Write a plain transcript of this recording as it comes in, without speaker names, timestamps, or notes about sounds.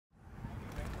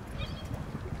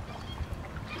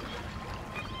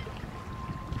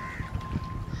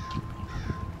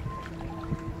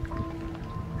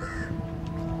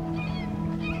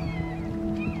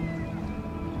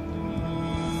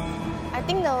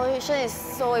think the ocean is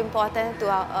so important to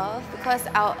our Earth because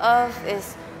our Earth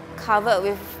is covered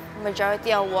with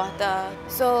majority of water.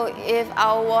 So if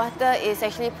our water is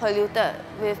actually polluted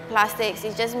with plastics,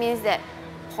 it just means that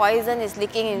poison is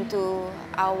leaking into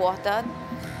our water.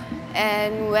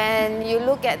 And when you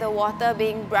look at the water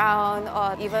being brown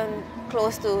or even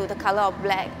close to the color of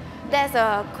black, there's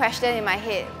a question in my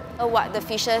head of what the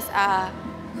fishes are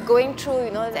going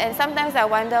through, and sometimes I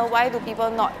wonder, why do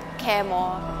people not care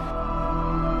more?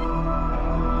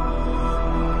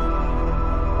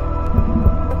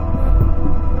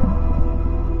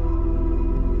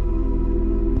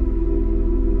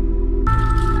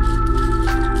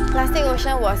 Plastic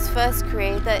Ocean was first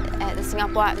created at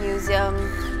the Art Museum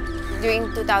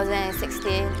during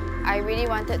 2016. I really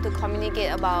wanted to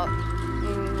communicate about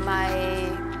my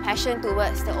passion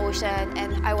towards the ocean,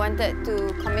 and I wanted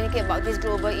to communicate about this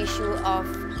global issue of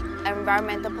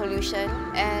environmental pollution.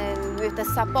 And with the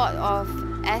support of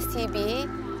STB,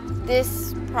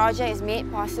 this project is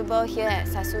made possible here at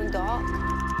Sassoon Dock.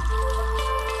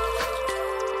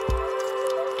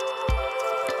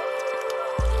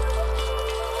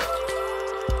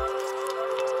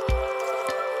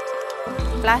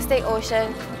 Plastic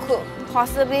Ocean could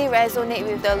possibly resonate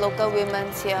with the local women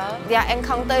here. Their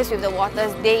encounters with the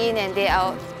waters day in and day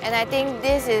out. And I think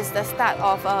this is the start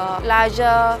of a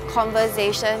larger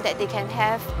conversation that they can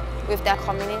have with their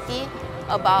community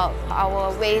about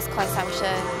our waste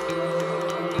consumption.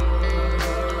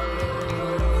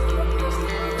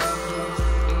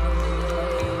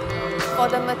 For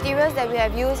the materials that we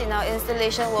have used in our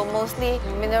installation were mostly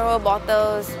mineral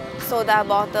bottles, soda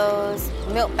bottles,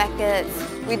 milk packets.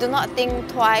 We do not think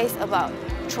twice about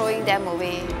throwing them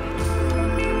away.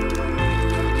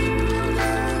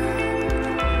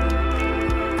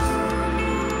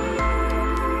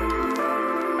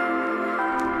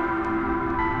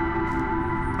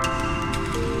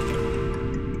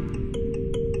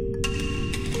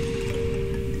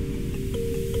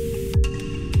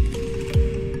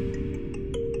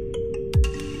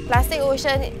 Plastic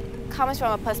Ocean comes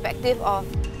from a perspective of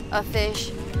a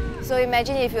fish. So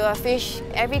imagine if you're a fish,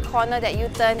 every corner that you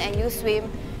turn and you swim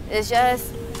is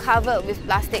just covered with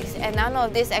plastics, and none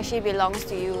of this actually belongs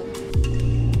to you.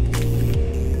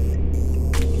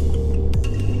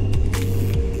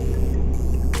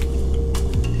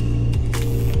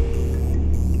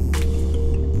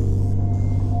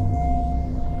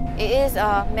 It is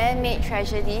a man-made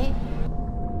tragedy,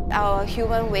 our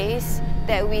human waste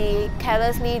that we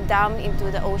carelessly dump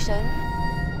into the ocean.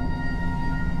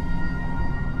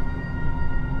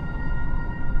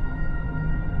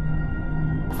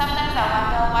 Sometimes I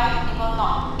wonder, why do people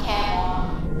not care more?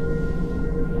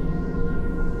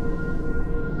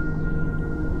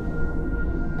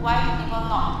 Why do people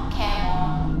not care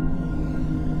more?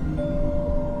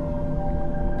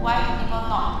 Why do people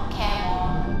not care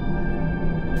more?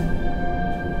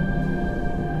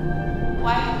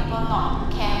 Why do people not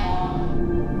care more?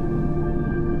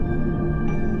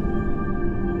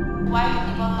 Why do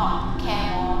people not care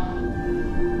more?